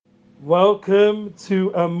Welcome to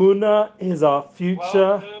Amuna is our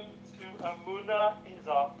future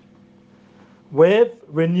with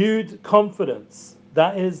renewed confidence.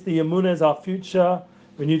 That is the Amuna is our future,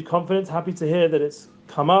 renewed confidence. Happy to hear that it's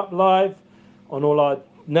come up live on all our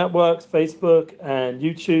networks, Facebook and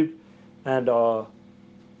YouTube, and our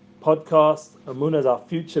podcast. Amuna is our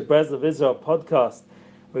future Brez of Israel podcast.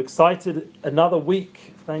 We're excited another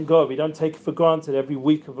week. Thank God. We don't take it for granted. Every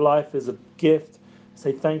week of life is a gift.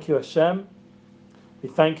 Say thank you, Hashem. We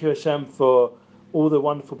thank you, Hashem, for all the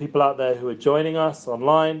wonderful people out there who are joining us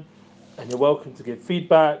online. And you're welcome to give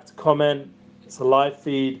feedback, to comment. It's a live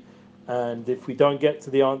feed. And if we don't get to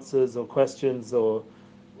the answers or questions or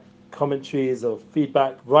commentaries or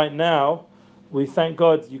feedback right now, we thank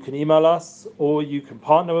God you can email us or you can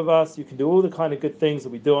partner with us. You can do all the kind of good things that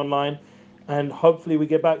we do online. And hopefully we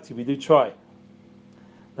get back to you. We do try.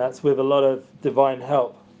 That's with a lot of divine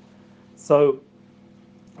help. So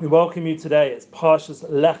we welcome you today. It's Parshas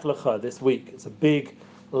Lech Lecha this week. It's a big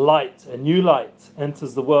light, a new light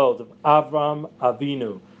enters the world of Avram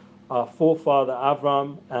Avinu, our forefather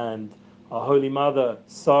Avram and our Holy Mother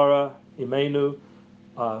Sarah Imenu,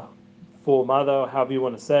 our foremother, or however you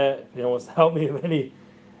want to say it. If anyone wants to help me with any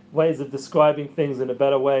ways of describing things in a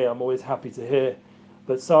better way, I'm always happy to hear.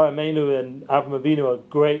 But Sarah Imenu and Avram Avinu are a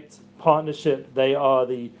great partnership. They are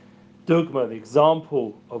the dogma, the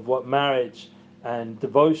example of what marriage and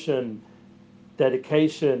devotion,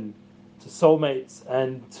 dedication to soulmates,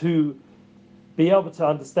 and to be able to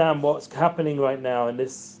understand what's happening right now in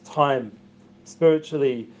this time,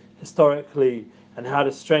 spiritually, historically, and how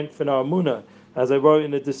to strengthen our Amunah. As I wrote in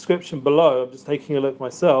the description below, I'm just taking a look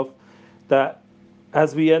myself, that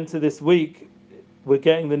as we enter this week, we're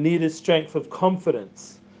getting the needed strength of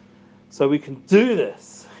confidence. So we can do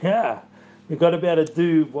this. Yeah. We've got to be able to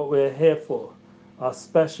do what we're here for, our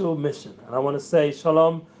special mission. And I want to say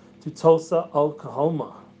shalom to Tulsa,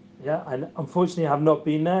 Oklahoma. Yeah, and unfortunately I have not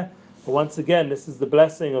been there. But once again, this is the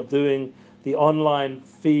blessing of doing the online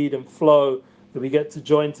feed and flow that we get to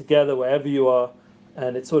join together wherever you are.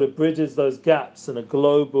 And it sort of bridges those gaps in a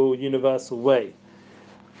global, universal way.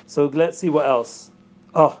 So let's see what else.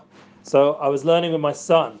 So I was learning with my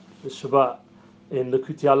son this Shabbat in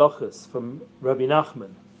Likutei Halachos from Rabbi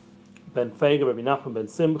Nachman ben Fega, Rabbi Nachman ben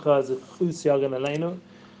Simcha, Zechus Yagan Aleinu.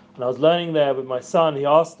 And I was learning there with my son. He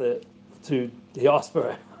asked for it.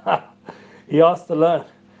 He asked to learn.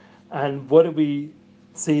 And what did we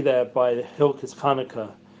see there by the Hilchos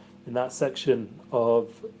Chanukah in that section of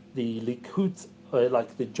the Likut,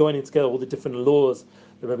 like the joining together all the different laws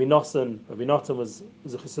that Rabbi Natan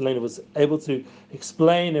was able to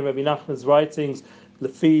explain in Rabbi Nachman's writings,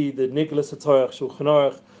 Lefi, the Niglas HaTorah, Shulchan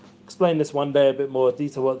Aruch. Explain this one day a bit more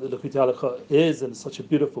detail what the Likutei Halachot is, and it's such a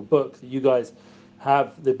beautiful book that you guys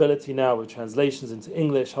have the ability now with translations into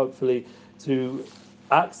English, hopefully, to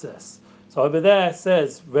access. So over there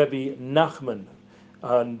says Rabbi Nachman,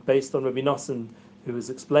 based on Rabbi Nosson, who was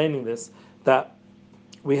explaining this, that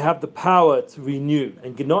we have the power to renew,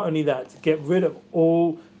 and not only that, to get rid of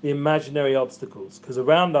all the imaginary obstacles. Because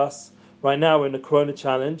around us, right now, we're in the Corona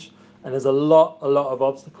Challenge, and there's a lot of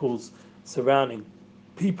obstacles surrounding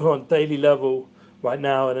people on daily level. Right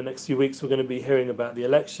now, in the next few weeks, we're going to be hearing about the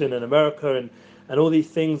election in America and all these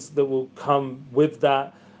things that will come with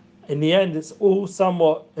that. In the end, it's all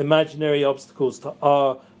somewhat imaginary obstacles to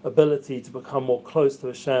our ability to become more close to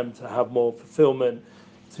Hashem, to have more fulfillment,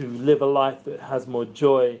 to live a life that has more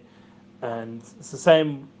joy. And it's the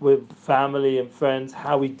same with family and friends,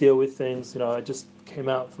 how we deal with things. I just came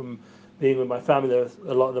out from being with my family. There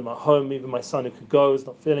are a lot of them at home. Even my son who could go is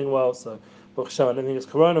not feeling well, so Baruch Hashem, I don't think it's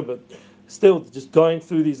Corona, but still just going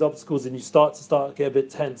through these obstacles, and you start to get a bit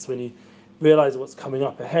tense when you realize what's coming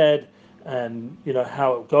up ahead, and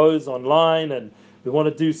how it goes online, and we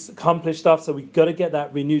want to accomplish stuff. So we've got to get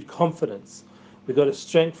that renewed confidence. We've got to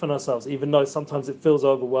strengthen ourselves, even though sometimes it feels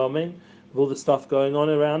overwhelming with all the stuff going on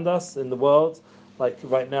around us in the world. Like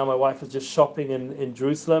right now, my wife is just shopping in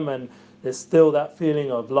Jerusalem, and there's still that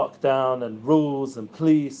feeling of lockdown and rules and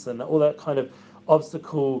police and all that kind of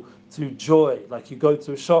obstacle to joy. Like you go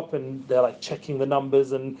to a shop and they're like checking the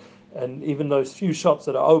numbers, and even those few shops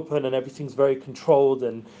that are open and everything's very controlled,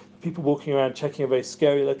 and people walking around checking are very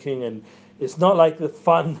scary looking, and it's not like the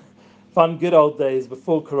fun good old days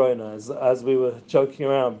before Corona, as we were joking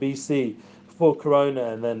around, BC before Corona,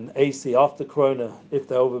 and then AC after Corona, if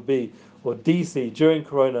there ever be, or DC during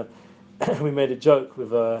Corona. We made a joke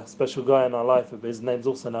with a special guy in our life, but his name's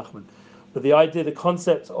also Nachman. But the idea, the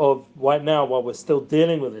concept of right now, while we're still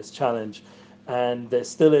dealing with this challenge, and there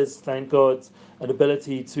still is, thank God, an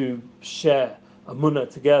ability to share Amunah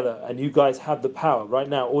together, and you guys have the power right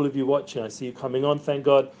now. All of you watching, I see you coming on, thank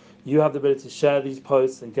God. you have the ability to share these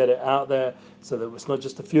posts and get it out there so that it's not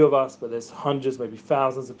just a few of us, but there's hundreds, maybe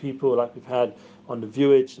thousands of people like we've had on the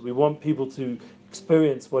viewage. We want people to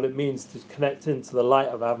experience what it means to connect into the light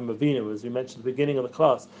of Avram Avinu, as we mentioned at the beginning of the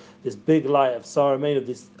class, this big light of Sarah Menu,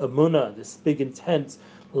 this Amunah, this big intense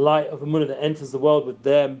light of Amunah that enters the world with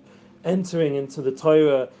them entering into the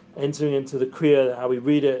Torah, entering into the Kriya, how we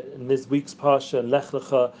read it in this week's Parsha and Lech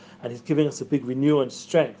Lecha, and he's giving us a big renewal and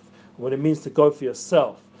strength, and what it means to go for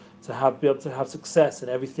yourself, to be able to have success in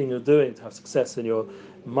everything you're doing, to have success in your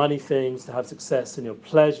money things, to have success in your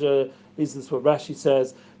pleasure. This is what Rashi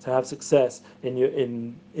says, to have success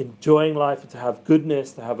in enjoying life, and to have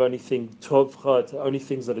goodness, to have only things tovcha, to only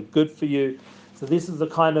things that are good for you. So this is the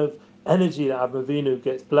kind of energy that Avram Avinu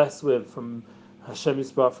gets blessed with from Hashem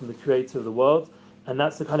Yisbarach, from the Creator of the world, and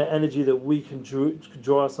that's the kind of energy that we can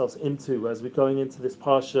draw ourselves into as we're going into this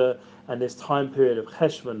parsha and this time period of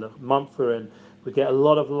Cheshvan, the month we're in. We get a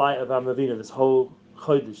lot of light of Avram Avinu this whole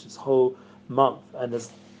chodesh, this whole month, and there's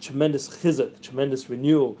tremendous chizuk, tremendous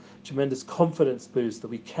renewal, tremendous confidence boost that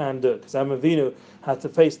we can do it. Because Avram Avinu had to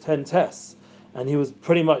face 10 tests, and he was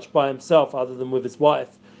pretty much by himself, other than with his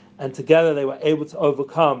wife, and together they were able to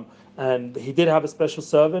overcome. And he did have a special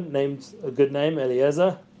servant named a good name,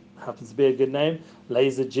 Eliezer, happens to be a good name,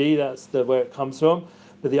 Laser G, that's where it comes from.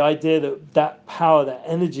 But the idea that power, that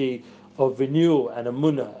energy of renewal and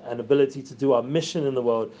amunah and ability to do our mission in the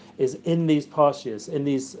world is in these parshias, in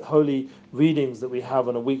these holy readings that we have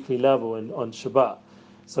on a weekly level on Shabbat.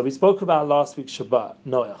 So we spoke about last week's Shabbat,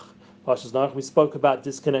 Noach. Parshas Noach, we spoke about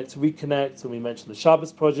disconnect to reconnect, and we mentioned the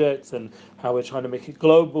Shabbos project and how we're trying to make it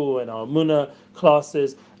global in our Amunah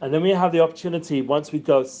classes. And then we have the opportunity, once we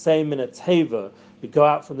go same in a Teva, we go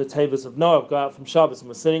out from the Tevas of Noah, go out from Shabbos, and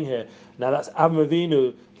we're sitting here. Now that's Avram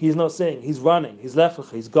Avinu. He's not sitting, he's running, he's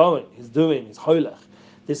lechach, he's going, he's doing, he's holech.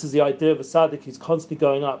 This is the idea of a tzaddik. He's constantly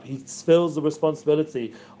going up. He feels the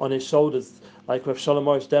responsibility on his shoulders, like Rav Shalom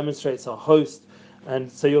Arush demonstrates, our host.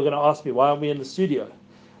 And so you're going to ask me, why aren't we in the studio?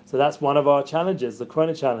 So that's one of our challenges, the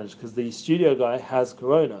Corona challenge, because the studio guy has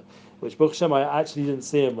Corona, which Baruch Hashem, I actually didn't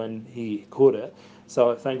see him when he caught it.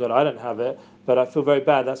 So thank God I don't have it, but I feel very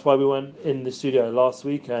bad. That's why we went in the studio last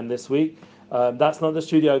week and this week. That's not the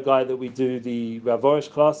studio guy that we do the Rav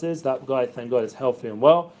Arush classes. That guy, thank God, is healthy and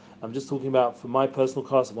well. I'm just talking about for my personal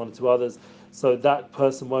class and one or two others. So that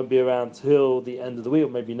person won't be around till the end of the week, or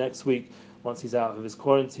maybe next week, once he's out of his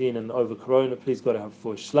quarantine and over Corona. Please God to have a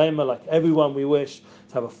full shlema, like everyone we wish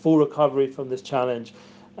to have a full recovery from this challenge.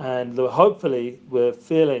 And hopefully we're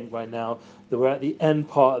feeling right now that we're at the end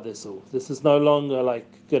part of this all. This is no longer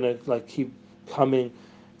gonna keep coming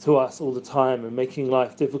to us all the time and making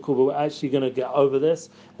life difficult, but we're actually going to get over this,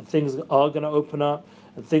 and things are going to open up,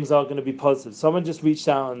 and things are going to be positive. Someone just reached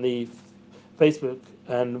out on the Facebook,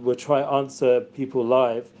 and we'll try to answer people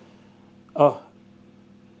live. Oh,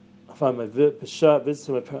 I find my shirt,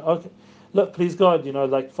 visiting my parents. Okay, look, please God,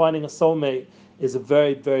 finding a soulmate is a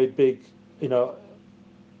very, very big,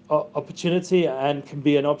 opportunity, and can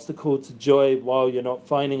be an obstacle to joy while you're not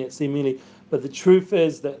finding it seemingly. But the truth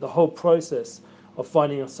is that the whole process of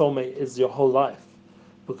finding a soulmate is your whole life,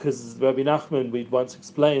 because Rabbi Nachman, we once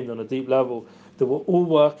explained on a deep level that we're all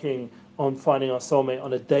working on finding our soulmate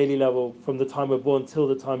on a daily level from the time we're born till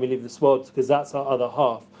the time we leave this world, because that's our other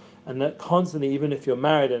half. And that constantly, even if you're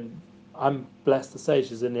married, and I'm blessed to say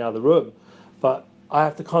she's in the other room, but I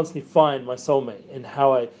have to constantly find my soulmate in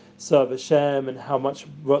how I serve Hashem and how much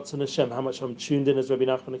Ratzon Hashem, how much I'm tuned in, as Rabbi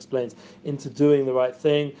Nachman explains, into doing the right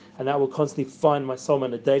thing, and that will constantly find my soulmate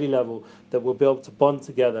on a daily level, that we'll be able to bond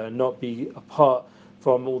together and not be apart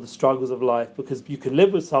from all the struggles of life. Because you can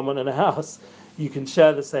live with someone in a house, you can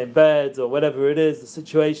share the same beds or whatever it is, the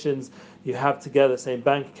situations you have together, same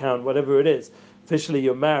bank account, whatever it is. Officially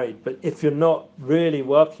you're married, but if you're not really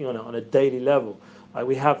working on it on a daily level, like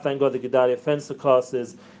we have, thank God, the Gedalia Fenster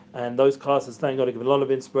classes, and those classes, thank God, give a lot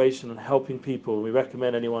of inspiration and helping people. We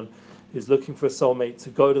recommend anyone who's looking for a soulmate to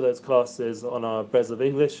go to those classes on our Brez of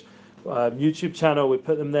English YouTube channel. We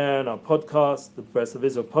put them there, and our podcast, the Brez of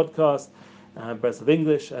Israel podcast, and Brez of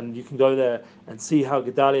English, and you can go there and see how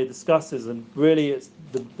Gedalia discusses. And really, it's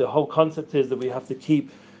the whole concept is that we have to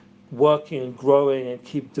keep working and growing and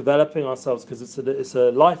keep developing ourselves, because it's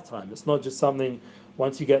a lifetime. It's not just something,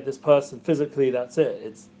 once you get this person physically, that's it.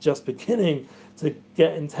 It's just beginning to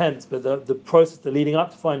get intense, but the process, the leading up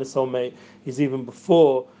to find a soulmate, is even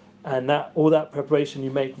before, and that all that preparation you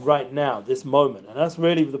make right now, this moment. And that's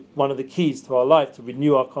really one of the keys to our life, to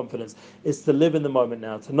renew our confidence, is to live in the moment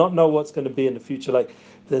now, to not know what's going to be in the future. Like,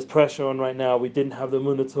 there's pressure on right now. We didn't have the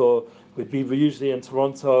Amunah tour. We'd be usually in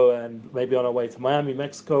Toronto and maybe on our way to Miami,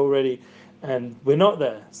 Mexico already. and we're not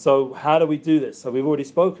there. So how do we do this? So we've already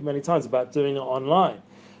spoken many times about doing it online.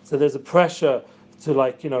 So there's a pressure to,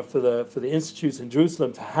 like, for the institutes in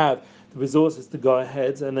Jerusalem to have the resources to go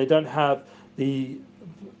ahead, and they don't have the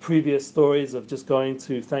previous stories of just going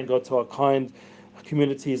to, thank God, to our kind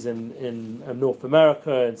communities in North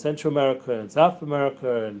America and Central America and South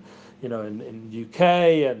America, and in UK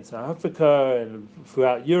and South Africa and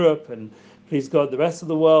throughout Europe, and please God the rest of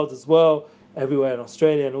the world as well, everywhere in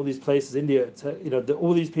Australia and all these places, India,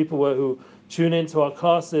 all these people who tune into our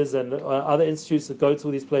classes, and other institutes that go to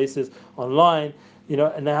all these places online,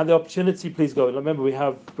 and they have the opportunity. Please go. Remember, we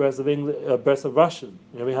have Breast of English, Breast of Russian.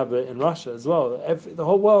 We have it in Russia as well. The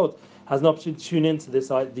whole world has an opportunity to tune into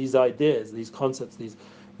these ideas, these concepts, these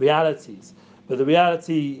realities. But the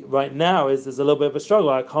reality right now is there's a little bit of a struggle.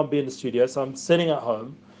 I can't be in the studio, so I'm sitting at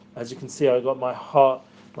home. As you can see, I've got my heart,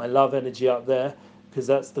 my love energy up there, because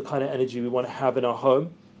that's the kind of energy we want to have in our home.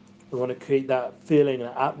 We want to create that feeling,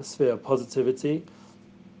 that atmosphere of positivity.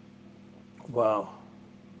 Wow.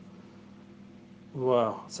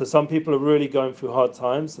 Wow. So some people are really going through hard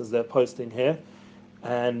times, as they're posting here.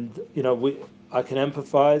 And, I can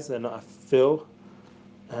empathize and I feel,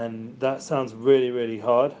 and that sounds really, really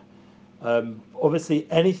hard. Obviously,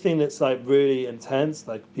 anything that's like really intense,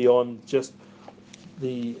 like beyond just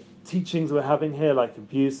the teachings we're having here, like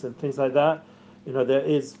abuse and things like that, there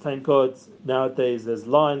is, thank God, nowadays there's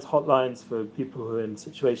hotlines for people who are in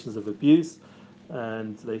situations of abuse,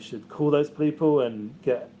 and they should call those people and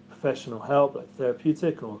get professional help, like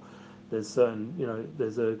therapeutic, or there's certain,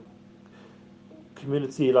 there's a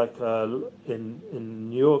community like in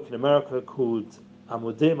New York, in America, called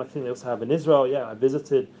Amudim. I think they also have in Israel. Yeah, I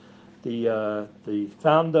visited the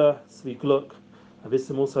founder, Zvi Gluck. I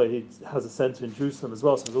visited him also. He has a center in Jerusalem as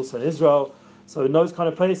well, so he's also in Israel. So in those kind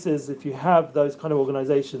of places, if you have those kind of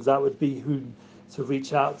organizations, that would be who to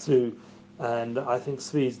reach out to. And I think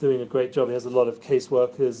Zvi is doing a great job. He has a lot of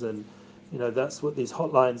caseworkers, and that's what these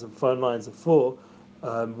hotlines and phone lines are for.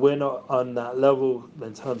 We're not on that level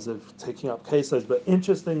in terms of taking up cases, but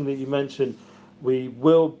interesting that you mentioned we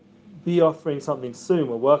will be offering something soon.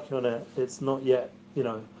 We're working on it. It's not yet,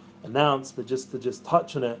 announced, but just to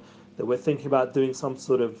touch on it, that we're thinking about doing some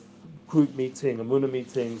sort of group meeting, Amuna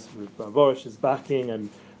meetings with Rav Orish's backing, and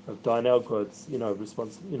Rav Dayan Elgrod's,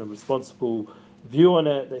 responsible view on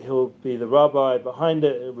it. That he'll be the rabbi behind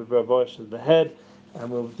it with Rav Orish as the head, and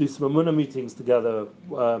we'll do some Amuna meetings together,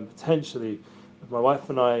 potentially with my wife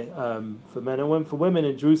and I, for men and women, for women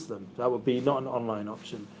in Jerusalem. That would be not an online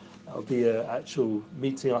option. That would be an actual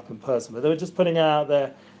meeting up in person. But they were just putting it out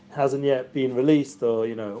there. Hasn't yet been released or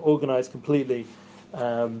organized completely.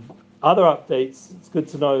 Other updates, it's good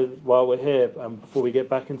to know while we're here, before we get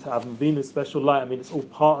back into Avram Avinu's special light. I mean, it's all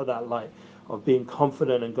part of that light of being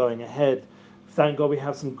confident and going ahead. Thank God we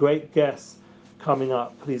have some great guests coming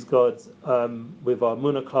up, please God, with our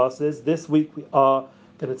Muna classes. This week we are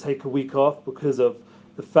going to take a week off because of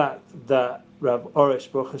the fact that Rav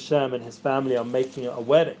Orish, Baruch Hashem, and his family are making a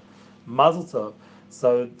wedding. Mazel tov.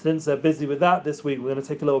 So since they're busy with that this week, we're going to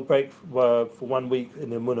take a little break for 1 week in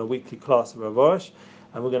the Muna weekly class of Rav Orish,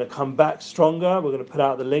 and we're going to come back stronger. We're going to put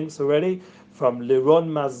out the links already from Liron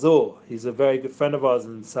Mazur. He's a very good friend of ours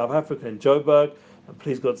in South Africa, in Joburg, and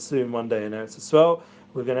please God, soon one day in Eretz Yisrael.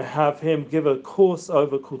 We're going to have him give a course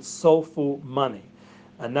over called Soulful Money.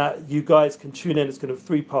 And that you guys can tune in. It's going to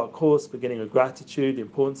be a 3-part course, beginning with gratitude, the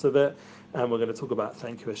importance of it. And we're going to talk about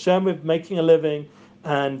thank you Hashem with making a living.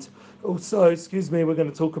 And also, we're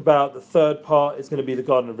going to talk about the third part is going to be the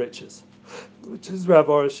Garden of Riches, which is Rav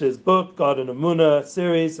Orish's book, Garden of Muna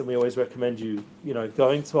series. And we always recommend you,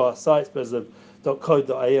 going to our sites,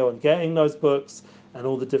 bezov.co.il, and getting those books and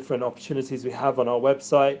all the different opportunities we have on our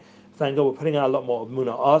website. Thank God we're putting out a lot more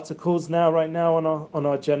Muna articles right now on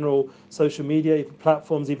our general social media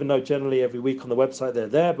platforms, even though generally every week on the website they're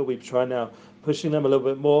there, but we try now pushing them a little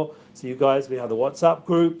bit more. So you guys, we have the WhatsApp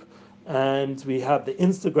group, and we have the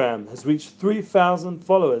Instagram, has reached 3,000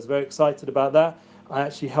 followers. Very excited about that. I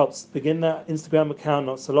actually helped begin that Instagram account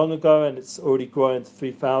not so long ago, and it's already grown to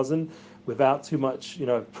 3,000 without too much,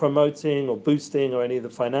 promoting or boosting or any of the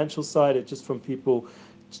financial side. It's just from people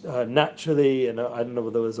naturally, and I don't know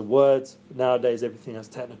whether there's a word. Nowadays, everything has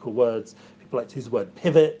technical words. People like to use the word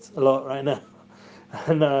pivot a lot right now.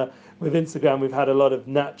 And with Instagram, we've had a lot of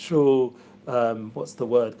natural, what's the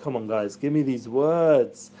word? Come on, guys, give me these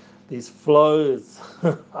words, these flows.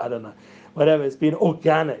 I don't know. Whatever, it's been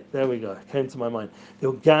organic. There we go. It came to my mind. The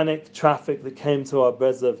organic traffic that came to our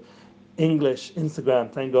Brezov English Instagram,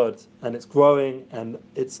 thank God, and it's growing, and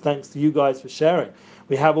it's thanks to you guys for sharing.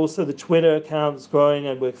 We have also the Twitter account that's growing,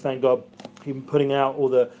 and we're, thank God, even putting out all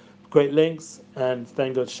the great links, and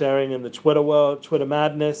thank God sharing in the Twitter world, Twitter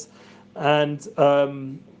madness, and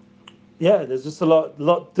yeah, there's just a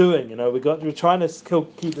lot doing. We're trying to still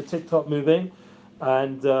keep the TikTok moving,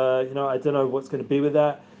 and I don't know what's going to be with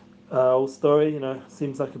that whole story.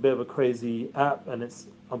 Seems like a bit of a crazy app, and it's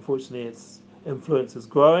unfortunately its influence is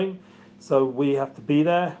growing, so we have to be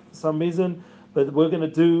there for some reason. But we're going to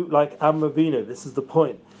do like Avraham Avinu. This is the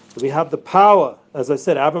point. We have the power, as I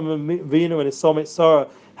said, Avraham Avinu and his soulmate Sarah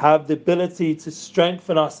have the ability to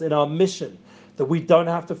strengthen us in our mission, that we don't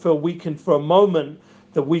have to feel weakened for a moment,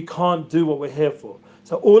 that we can't do what we're here for.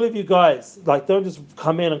 So all of you guys, like, don't just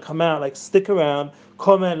come in and come out, like, stick around,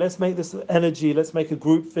 comment, let's make this energy, let's make a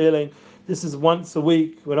group feeling. This is once a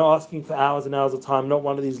week. We're not asking for hours and hours of time, not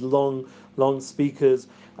one of these long speakers.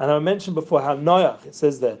 And I mentioned before how Noach, it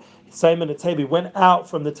says there, Simon the table, went out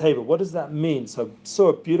from the table. What does that mean? So saw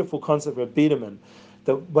a beautiful concept of Biederman,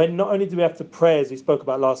 that when not only do we have to pray, as we spoke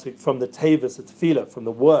about last week, from the tevas to tefillah, from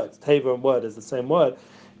the words, teva and word is the same word,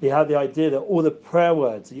 we have the idea that all the prayer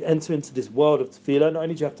words, you enter into this world of tefillah, not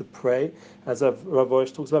only do you have to pray, as Rav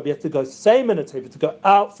Orish talks about, but you have to go same in a teva, to go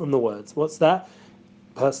out from the words. What's that?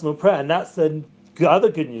 Personal prayer. And that's the other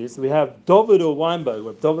good news. We have David Weinberg,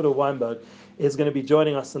 where David Weinberg is going to be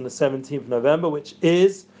joining us on the 17th of November, which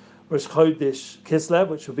is Rosh Chodesh Kislev,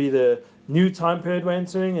 which will be the new time period we're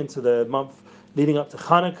entering into the month leading up to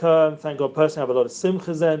Hanukkah. And thank God, personally, I have a lot of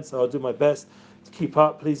simchas then, so I'll do my best to keep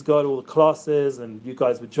up, please God, all the classes, and you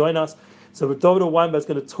guys would join us. So David Weinberg is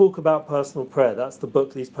going to talk about personal prayer. That's the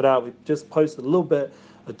book that he's put out. We've just posted a little bit,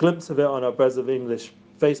 a glimpse of it on our Brez of English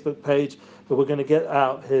Facebook page, but we're going to get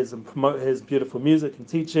out his and promote his beautiful music and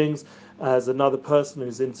teachings as another person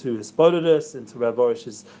who's into Hisbodedus, into Rav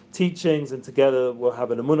Orish's teachings, and together we'll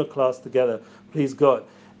have an Emunah class together, please God.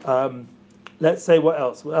 Let's say what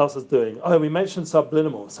else is doing. Oh, we mentioned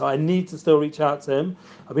Subliminal, so I need to still reach out to him.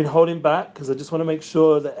 I've been holding back because I just want to make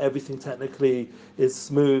sure that everything technically is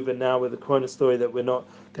smooth, and now with the Corona story that we're not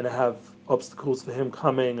going to have obstacles for him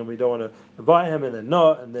coming, and we don't want to invite him and then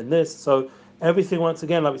not, and then this. So everything, once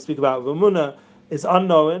again, like we speak about Ramuna, is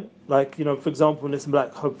unknown. Like, for example, Nissim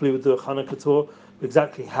Black hopefully will do a Hanukkah tour.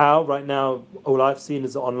 Exactly how, right now, all I've seen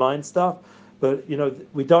is online stuff. But,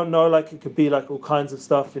 we don't know, like, it could be like all kinds of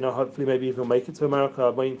stuff, hopefully maybe even make it to America.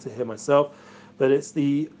 I'm waiting to hear myself. But it's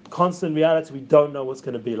the constant reality. We don't know what's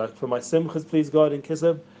going to be. Like, for my simchas, please God, in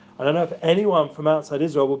Kislev, I don't know if anyone from outside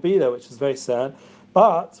Israel will be there, which is very sad.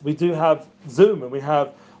 But we do have Zoom and we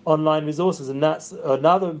have online resources. And that's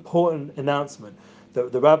another important announcement.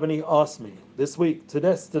 The Rabbani asked me this week,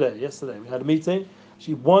 yesterday, we had a meeting.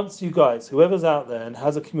 She wants you guys, whoever's out there and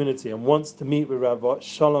has a community and wants to meet with Rabbi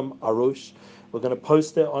Shalom Arush, we're going to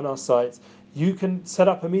post it on our sites. You can set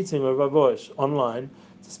up a meeting with Rabbi Arush online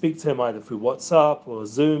to speak to him either through WhatsApp or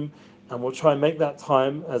Zoom, and we'll try and make that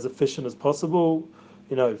time as efficient as possible.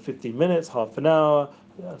 15 minutes, half an hour.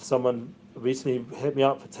 Someone recently hit me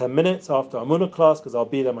up for 10 minutes after Amunah class because I'll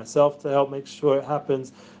be there myself to help make sure it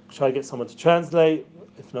happens. Try to get someone to translate,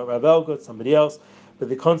 if not Rav Elgod, somebody else. But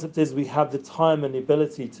the concept is we have the time and the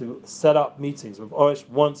ability to set up meetings. Rav Orish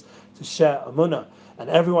wants to share Amunah. And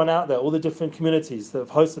everyone out there, all the different communities that have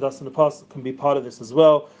hosted us in the past can be part of this as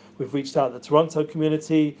well. We've reached out to the Toronto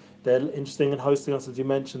community. They're interested in hosting us, as you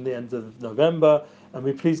mentioned, the end of November. And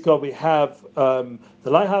we please God, we have the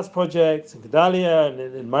Lighthouse Project in Gedalia and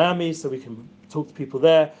in Miami, so we can talk to people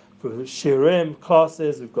there for Shirim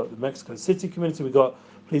classes. We've got the Mexico City community. We've got,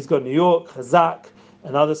 please God, New York, Chazak,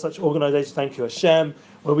 and other such organizations, thank you Hashem,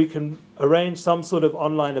 where we can arrange some sort of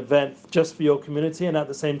online event just for your community, and at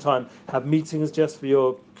the same time have meetings just for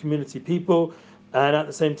your community people, and at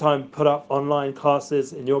the same time put up online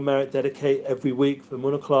classes in your merit, dedicate every week for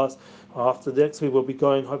Munah class. After the next week we'll be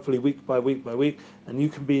going hopefully week by week, and you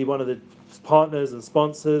can be one of the partners and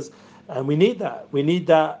sponsors, and we need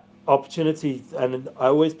that opportunity. And I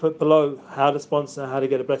always put below how to sponsor, how to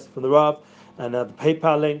get a blessing from the Rav, and the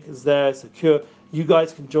PayPal link is there, secure. You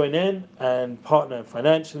guys can join in and partner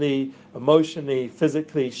financially, emotionally,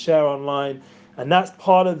 physically, share online. And that's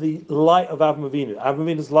part of the light of Avraham Avinu. Avraham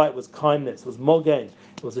Avinu's light was kindness, was mogen,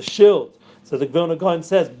 it was a shield. So the Vilna Gaon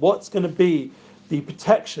says, what's going to be the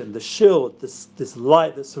protection, the shield, this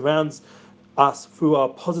light that surrounds us through our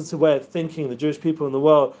positive way of thinking, the Jewish people in the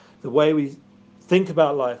world, the way we think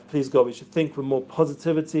about life, please God, we should think with more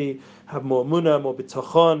positivity, have more munah, more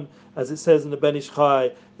bitachon, as it says in the Ben Ish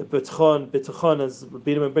Chai, the bitachon, as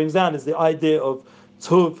Biederman brings down, is the idea of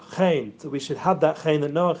tuv chen, that we should have that chen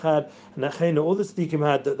that Noah had, and that chen that all the tzaddikim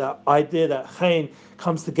had, that idea, that chen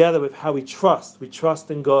comes together with how we trust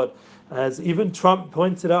in God. As even Trump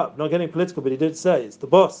pointed up, not getting political, but he did say, it's the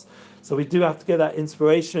boss. So we do have to get that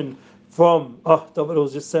inspiration from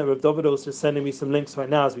David's just sent Rav David's just sending me some links right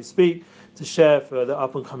now as we speak to share for the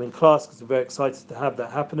up and coming class, because we're very excited to have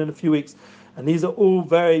that happen in a few weeks. And these are all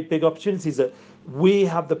very big opportunities that we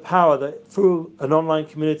have the power that through an online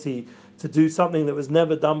community to do something that was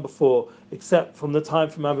never done before, except from the time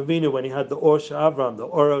from Avinu when he had the Or Shel Avram, the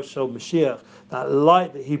Oro Shel Mashiach, that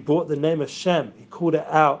light that he brought the name of Shem, he called it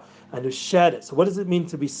out and he shared it. So what does it mean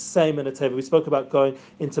to be same in a table? We spoke about going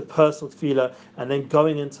into personal tefillah and then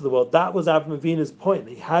going into the world. That was Avram Avinu's point.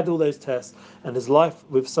 He had all those tests and his life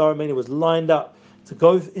with Sarah Mania was lined up to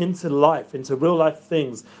go into life, into real life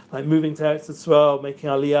things, like moving to Eretz Yisrael, making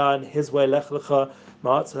Aliyah and his way, Lech Lecha,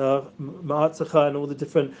 Ma'atzacha, and all the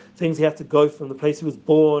different things he had to go from the place he was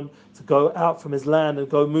born, to go out from his land and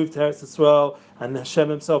go move to Eretz Yisrael, and Hashem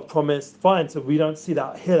himself promised, fine, so we don't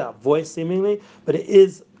hear that voice seemingly, but it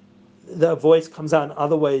is, that voice comes out in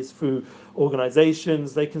other ways through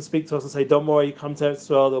organizations. They can speak to us and say, don't worry, you come to Eretz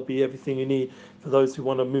Yisrael, there'll be everything you need for those who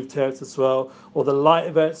want to move to Eretz Yisrael, or the light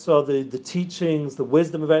of Eretz Yisrael, the teachings, the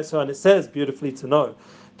wisdom of Eretz Yisrael. And it says beautifully to know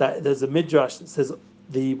that there's a midrash that says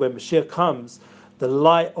when Mashiach comes, the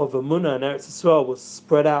light of Emunah and Eretz Yisrael will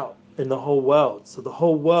spread out in the whole world. So the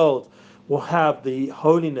whole world will have the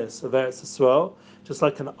holiness of Eretz Yisrael, just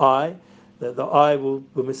like an eye. The eye will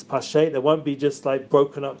mispashet. There won't be just like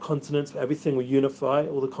broken up continents, but everything will unify.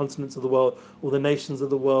 All the continents of the world, all the nations of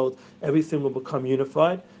the world, everything will become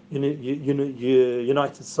unified.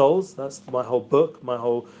 United Souls, that's my whole book, my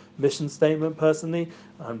whole mission statement personally.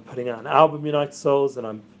 I'm putting out an album, United Souls, and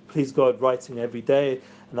I'm, please God, writing every day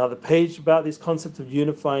another page about this concept of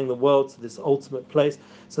unifying the world to this ultimate place.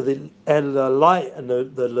 So the light and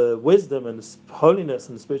the wisdom and the holiness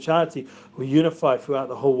and the spirituality will unify throughout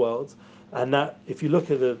the whole world. And that, if you look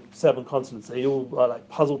at the 7 continents, they all are like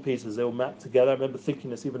puzzle pieces. They all map together. I remember thinking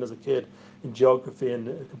this even as a kid in geography and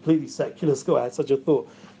a completely secular school. I had such a thought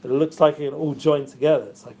that it looks like it all joined together.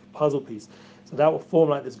 It's like a puzzle piece. So that will form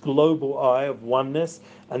like this global eye of oneness.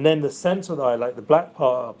 And then the center of the eye, like the black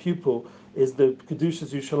part, our pupil, is the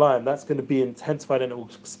Kedushas Yerushalayim. That's going to be intensified and it will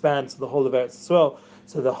expand to the whole of Eretz Yisrael.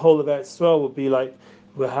 So the whole of Eretz Yisrael will be like,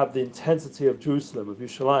 will have the intensity of Jerusalem, of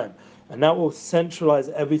Yerushalayim. And that will centralize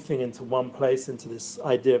everything into one place, into this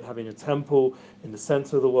idea of having a temple in the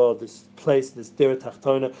center of the world, this place, this Dira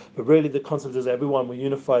Tachtona. But really the concept is everyone will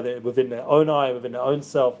unify within their own eye, within their own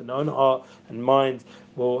self, in their own heart and mind,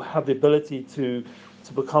 will have the ability to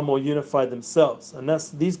become more unified themselves. And that's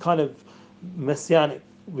these kind of messianic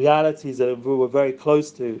realities that we're very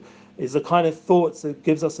close to, is the kind of thoughts that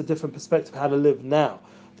gives us a different perspective of how to live now,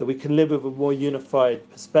 that we can live with a more unified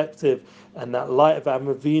perspective, and that light of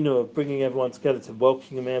Avram Avinu of bringing everyone together, to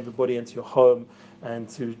welcoming everybody into your home, and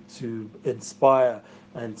to inspire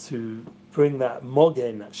and to bring that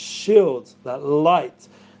mogen, that shield, that light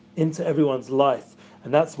into everyone's life.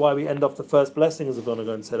 And that's why we end off the first blessing, as we're going to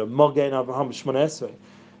go and say, Mogen Avraham Shmona Esrei.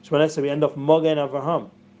 Shmona Esrei, we end off Mogen Avraham.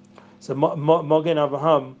 So Mogen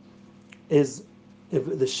Avraham is,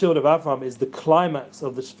 if the shield of Avraham is the climax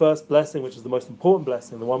of this first blessing, which is the most important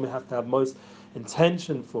blessing, the one we have to have most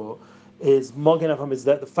intention for, is Mogen Avraham, is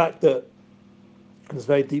that the fact that, and it's a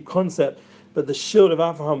very deep concept, but the shield of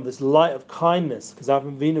Avraham, this light of kindness, because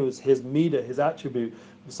Avraham Avinu was his midah, his attribute,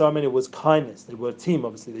 Sarah was kindness. They were a team,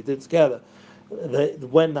 obviously, they did it together.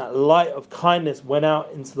 When that light of kindness went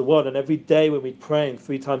out into the world, and every day when we're praying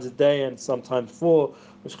 3 times a day, and sometimes 4,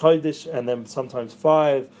 which Chodesh, and then sometimes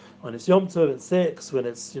 5 on its Yom Tov, and 6 when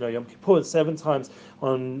it's Yom Kippur, and 7 times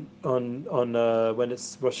on when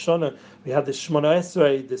it's Rosh Hashanah, we have this Shmona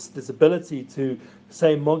Esrei, this ability to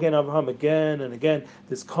say Mogen Avraham again and again.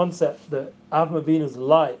 This concept that Avraham Avinu's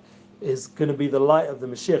light is going to be the light of the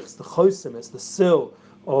Mashiach. It's the chosim, it's the seal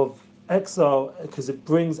of exile, because it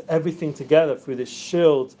brings everything together through this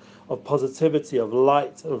shield of positivity, of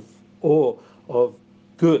light, of awe, of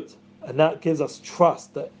good. And that gives us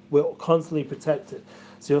trust that we're constantly protected.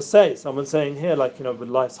 So you'll say, someone's saying here, like, but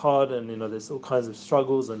life's hard and, there's all kinds of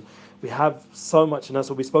struggles and we have so much, and that's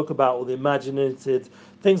what we spoke about, all the imaginative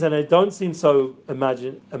things, and they don't seem so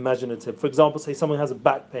imaginative. For example, say someone has a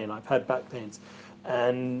back pain. I've had back pains.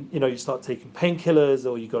 And, you start taking painkillers,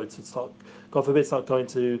 or you go to start, God forbid, start going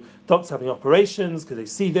to doctors having operations because they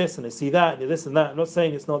see this and they see that and this and that. I'm not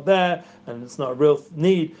saying it's not there and it's not a real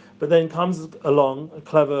need, but then comes along a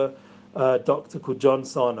clever doctor called John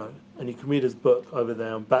Sarno, and you can read his book over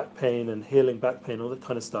there on back pain and healing back pain, all that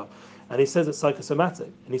kind of stuff. And he says it's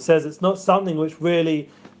psychosomatic, and he says it's not something which really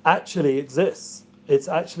actually exists. It's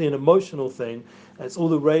actually an emotional thing. It's all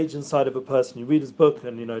the rage inside of a person. You read his book,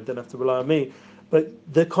 and don't have to rely on me. But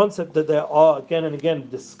the concept that there are again and again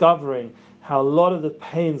discovering how a lot of the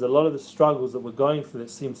pains, a lot of the struggles that we're going through that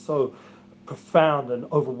seem so profound and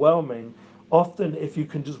overwhelming. Often, if you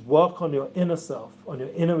can just work on your inner self, on your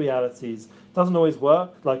inner realities, doesn't always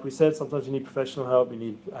work. Like we said, sometimes you need professional help, you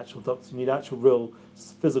need actual doctors, you need actual real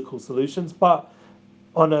physical solutions. But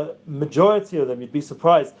on a majority of them, you'd be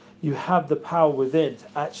surprised, you have the power within to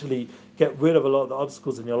actually get rid of a lot of the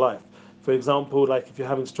obstacles in your life. For example, like if you're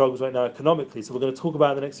having struggles right now economically, so we're going to talk about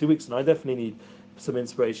it in the next few weeks, and I definitely need some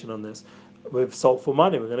inspiration on this. With Soulful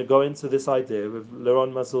Money, we're going to go into this idea with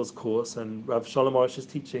Laron Mazur's course and Rav Shalom Arish's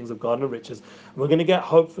teachings of Garden of Riches. And we're going to get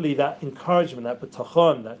hopefully that encouragement, that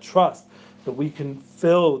bitachon, that trust, that we can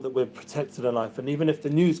feel that we're protected in life. And even if the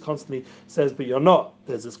news constantly says, but you're not,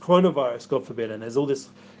 there's this coronavirus, God forbid, and there's all this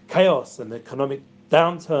chaos and economic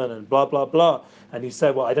downturn and blah, blah, blah. And you say,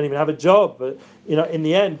 well, I don't even have a job. But, in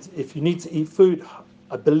the end, if you need to eat food,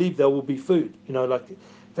 I believe there will be food, like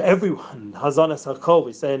for everyone. Hazanes HaKol,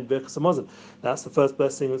 we say in Birkas HaMazon. That's the first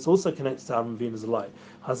blessing that's also connected to Aaron Venus light.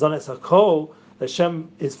 Hazanes HaKol, Hashem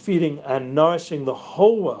is feeding and nourishing the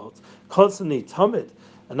whole world constantly, Tamid.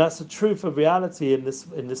 And that's the truth of reality in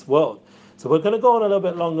this world. So we're going to go on a little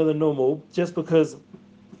bit longer than normal, just because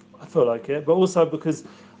I feel like it, but also because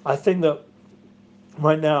I think that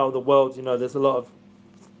right now the world, there's a lot of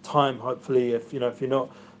time. Hopefully, if you're not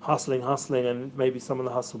hustling, and maybe some of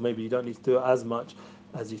the hustle, maybe you don't need to do it as much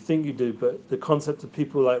as you think you do. But the concept of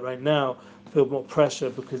people like right now feel more pressure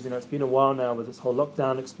because it's been a while now with this whole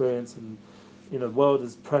lockdown experience, and the world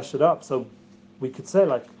is pressured up. So we could say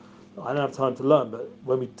like, I don't have time to learn, but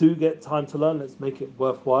when we do get time to learn, let's make it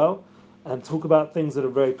worthwhile and talk about things that are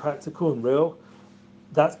very practical and real.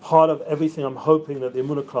 That's part of everything I'm hoping that the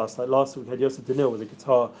Emunah class, like last week we had Yosef Daniel with the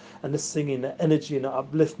guitar and the singing, the energy and the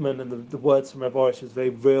upliftment, and the words from Rav Arush is very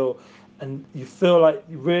real. And you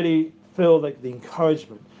really feel like the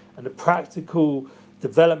encouragement and the practical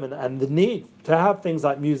development and the need to have things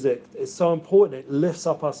like music is so important. It lifts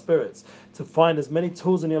up our spirits to find as many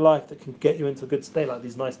tools in your life that can get you into a good state, like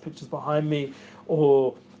these nice pictures behind me,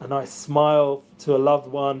 or a nice smile to a loved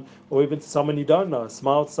one, or even to someone you don't know.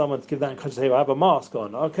 Smile to someone to give that encouragement. Hey, I have a mask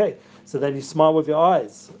on. Okay, so then you smile with your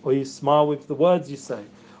eyes, or you smile with the words you say,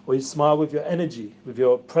 or you smile with your energy, with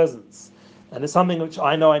your presence. And it's something which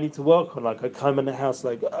I know I need to work on. Like I come in the house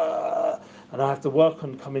like, and I have to work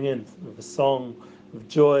on coming in with a song, with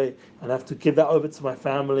joy, and I have to give that over to my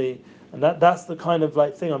family. And that's the kind of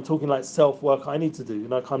like thing I'm talking like self-work I need to do.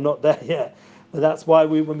 Like I'm not there yet. But that's why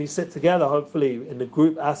when we sit together, hopefully in the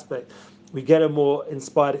group aspect, we get a more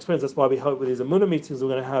inspired experience. That's why we hope with these Emunah meetings we're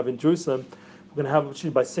going to have in Jerusalem, we're going to have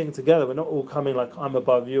opportunity by singing together. We're not all coming like I'm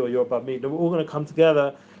above you or you're above me. No, we're all going to come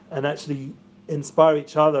together and actually inspire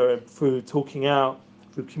each other through talking out,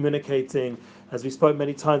 through communicating. As we spoke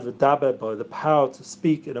many times with Dabebo, the power to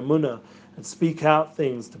speak in Emunah and speak out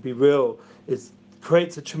things, to be real,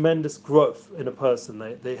 creates a tremendous growth in a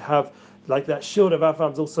person. They have, like that shield of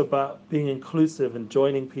Avraham is also about being inclusive and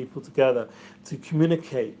joining people together to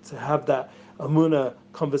communicate, to have that Amuna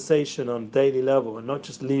conversation on daily level and not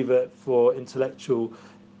just leave it for intellectual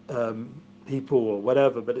people or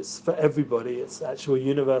whatever, but it's for everybody. It's actual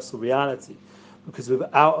universal reality. Because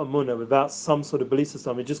without Amuna, without some sort of belief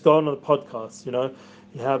system, you just go on a podcast,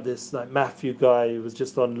 you have this like Matthew guy who was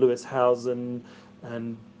just on Lewis Housen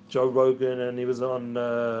and Joe Rogan, and he was on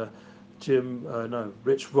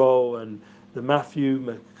Rich Roll, and the Matthew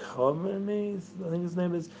McConaughey, I think his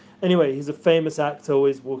name is. Anyway, he's a famous actor,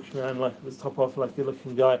 always walking around like with his top off, like a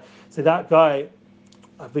looking guy. So that guy,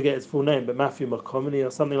 I forget his full name, but Matthew McConaughey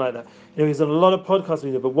or something like that. He's on a lot of podcasts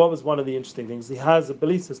with it. But what was one of the interesting things? He has a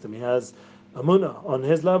belief system. He has Amunah on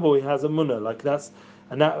his level. He has Amunah,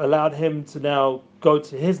 and that allowed him to now go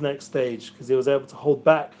to his next stage because he was able to hold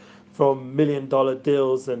back from $1 million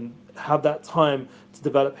deals and have that time to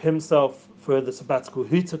develop himself for the sabbatical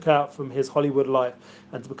he took out from his Hollywood life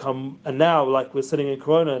and now like we're sitting in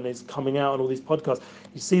Corona and he's coming out on all these podcasts.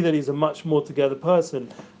 You see that he's a much more together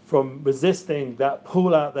person from resisting that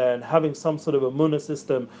pull out there and having some sort of a Munna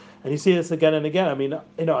system. And you see this again and again. I mean, I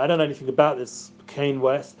don't know anything about this Kane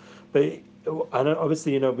West, but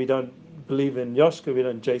obviously, we don't believe in Yoshka, we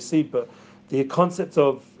don't JC, but the concept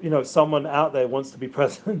of, someone out there wants to be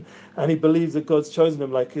president and he believes that God's chosen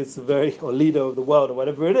him like it's or leader of the world or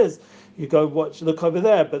whatever it is. You go look over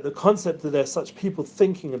there. But the concept that there's such people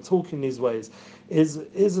thinking and talking these ways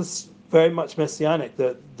is very much messianic,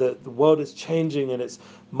 that the world is changing in its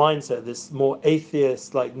mindset, this more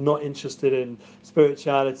atheist, like not interested in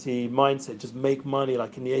spirituality mindset, just make money,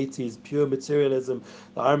 like in the 80s, pure materialism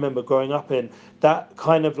that I remember growing up in. That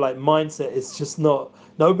kind of like mindset is just not,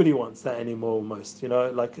 nobody wants that anymore almost,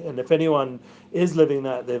 like, and if anyone is living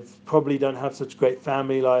that, they probably don't have such great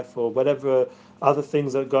family life or whatever other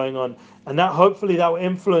things are going on. And that hopefully that will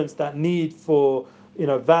influence that need for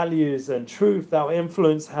values and truth. That will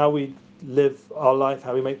influence how we live our life,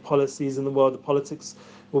 how we make policies in the world. The politics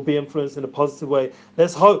will be influenced in a positive way.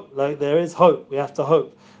 There's hope. Like, there is hope. We have to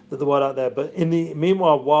hope that the world out there. But in the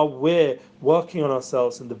meanwhile, while we're working on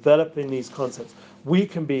ourselves and developing these concepts, we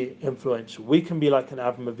can be influential. We can be like an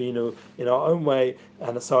Avram Avinu in our own way,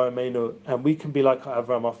 and a Sarah Meinu, and we can be like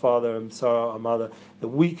Avram, our father, and Sarah, our mother. That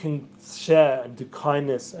we can share and do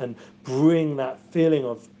kindness and bring that feeling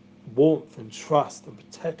of warmth and trust and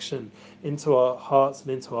protection into our hearts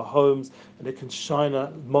and into our homes, and it can shine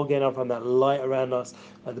a Mogen Avram, that light around us.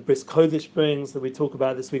 The Bris Kodesh brings that we talk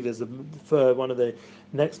about this week. There's for one of the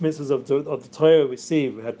next mitzvahs of the Torah we see.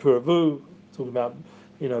 We had Puravu talking about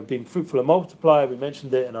being fruitful and multiply. We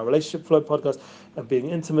mentioned it in our relationship flow podcast, and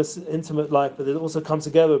being intimate life. But it also comes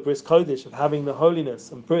together with Bris Kodesh of having the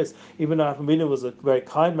holiness and Bris. Even though Avram Avinu was a very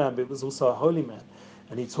kind man, but he was also a holy man,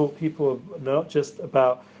 and he taught people not just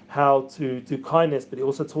about how to do kindness, but he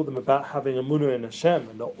also taught them about having emunah in Hashem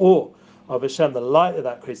and the awe of Hashem, the light of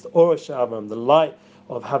that creates the aura Shabbat, the light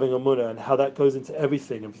of having emunah, and how that goes into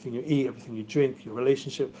everything you eat, everything you drink, your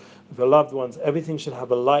relationship with your loved ones. Everything should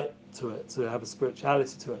have a light to it, to have a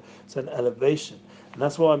spirituality to it, so an elevation. And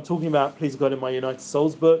that's what I'm talking about, please God, in my United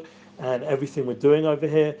Souls book and everything we're doing over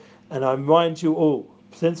here. And I remind you all,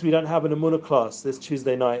 since we don't have an emunah class this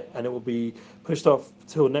Tuesday night, and it will be pushed off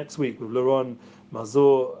till next week with Laron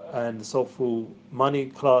Mazur and the Soulful Money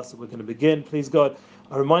class that we're going to begin, please God,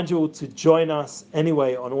 I remind you all to join us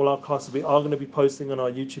anyway on all our classes. We are going to be posting on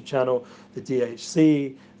our YouTube channel, the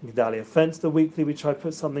DHC, Gedalia Fenster weekly. We try to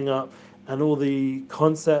put something up, and all the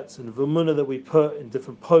concepts and Vumuna that we put in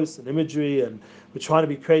different posts and imagery, and we're trying to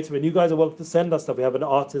be creative. And you guys are welcome to send us stuff. We have an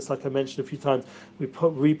artist, like I mentioned a few times. We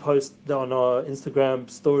repost on our Instagram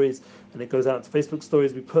stories, and it goes out to Facebook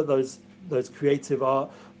stories. We put those creative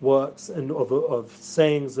art works and of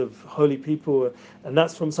sayings of holy people, and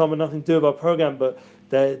that's from someone nothing to do with our program, but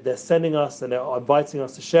they're sending us and they're inviting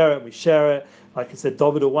us to share it, and we share it. Like I said,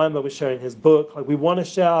 David Weinberg was sharing his book. Like, we want to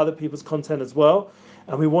share other people's content as well,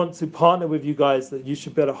 and we want to partner with you guys, that you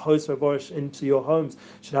should be able to host Rav Arush into your homes. You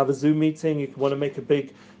should have a Zoom meeting. You want to make a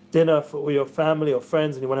big dinner for all your family or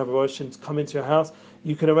friends, and you want to have Rav Arush to come into your house,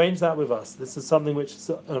 you can arrange that with us. This is something which is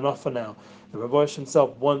an offer now. The Rav Arush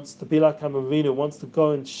himself wants to be like Avram Avinu, wants to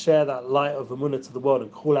go and share that light of Emunah to the world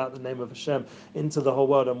and call out the name of Hashem into the whole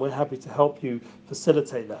world, and we're happy to help you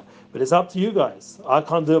facilitate that. But it's up to you guys. I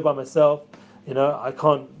can't do it by myself. I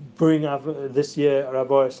can't bring this year Rav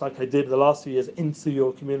Arush, like I did the last few years, into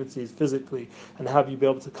your communities physically and have you be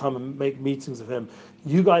able to come and make meetings with him.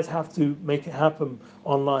 You guys have to make it happen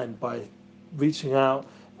online by reaching out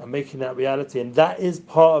and making that reality. And that is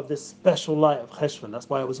part of this special light of Cheshvan. That's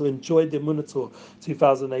why I also enjoyed the Emunah Tour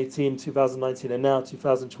 2018, 2019, and now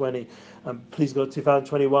 2020. Please go to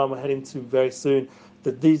 2021, we're heading to very soon.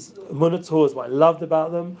 That these Emunah tours, what I loved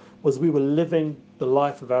about them was we were living the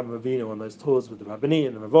life of Avram Avinu on those tours with the Rabbani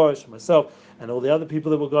and the Rav Arush and myself and all the other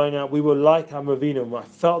people that were going out. We were like Avram Avinu, and I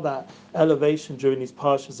felt that elevation during these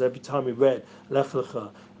parshas every time we read Lech Lecha,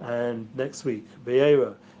 and next week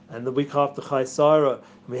Be'era, and the week after Chai Sarah.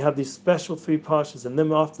 And we have these special 3 parshas, and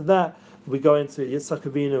then after that we go into Yitzhak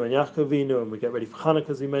Avinu and Yaakov Avinu, and we get ready for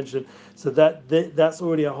Hanukkah, as we mentioned. So that's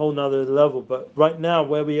already a whole nother level. But right now,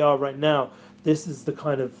 where we are right now, this is the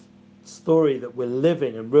kind of story that we're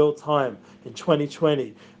living in real time in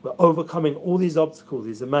 2020. We're overcoming all these obstacles,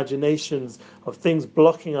 these imaginations of things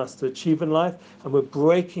blocking us to achieve in life, and we're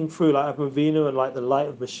breaking through like Avram Avinu and like the light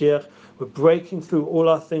of Mashiach. We're breaking through all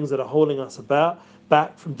our things that are holding us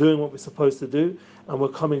back from doing what we're supposed to do, and we're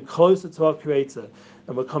coming closer to our Creator,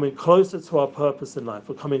 and we're coming closer to our purpose in life.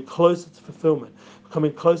 We're coming closer to fulfillment. We're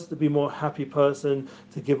coming closer to be a more happy person,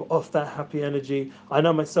 to give off that happy energy. I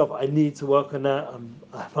know myself, I need to work on that.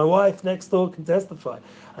 My wife next door can testify.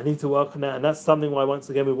 I need to work on that, and that's something why, once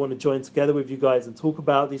again, we want to join together with you guys and talk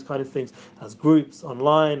about these kind of things as groups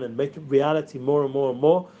online and make it reality more and more and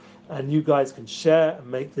more. And you guys can share and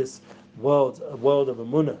make this world a world of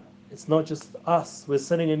Emunah. It's not just us. We're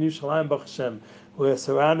sitting in Yerushalayim, Baruch Hashem. We're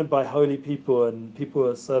surrounded by holy people, and people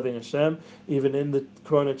are serving Hashem. Even in the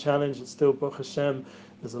Corona Challenge, it's still Baruch Hashem.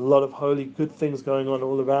 There's a lot of holy, good things going on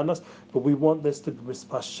all around us. But we want this to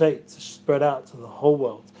mispashet, to spread out to the whole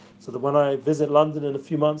world, so that when I visit London in a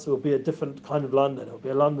few months, it will be a different kind of London. It will be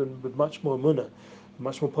a London with much more emunah,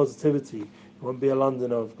 much more positivity. It won't be a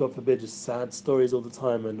London of, God forbid, just sad stories all the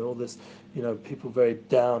time and all this, people very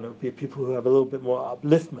down. It will be people who have a little bit more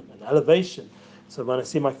upliftment and elevation. So when I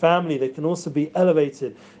see my family, they can also be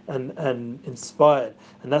elevated and inspired.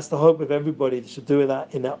 And that's the hope of everybody. They should do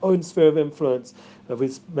that in their own sphere of influence, that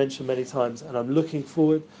we've mentioned many times. And I'm looking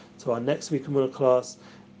forward to our next week Emunah class.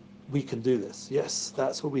 We can do this. Yes,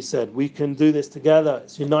 that's what we said. We can do this together.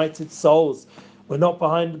 It's united souls. We're not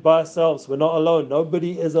behind by ourselves. We're not alone.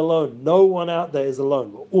 Nobody is alone. No one out there is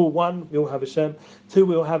alone. We're all one. We all have Hashem. Two,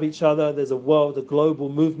 we all have each other. There's a world, a global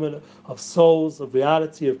movement of souls, of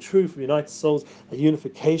reality, of truth, of united souls, a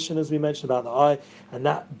unification, as we mentioned about the eye, and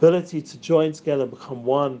that ability to join together and become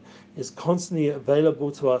one is constantly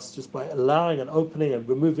available to us just by allowing and opening and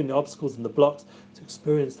removing the obstacles and the blocks to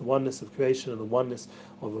experience the oneness of creation and the oneness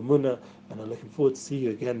of Emunah. And I'm looking forward to see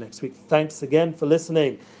you again next week. Thanks again for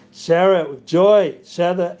listening. Share it with joy.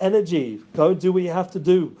 Share the energy. Go do what you have to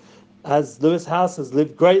do. As Lewis House has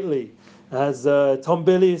lived greatly. As Tom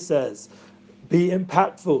Billy says, be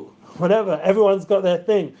impactful. Whatever. Everyone's got their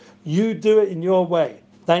thing. You do it in your way.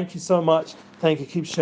 Thank you so much. Thank you. Keep sharing.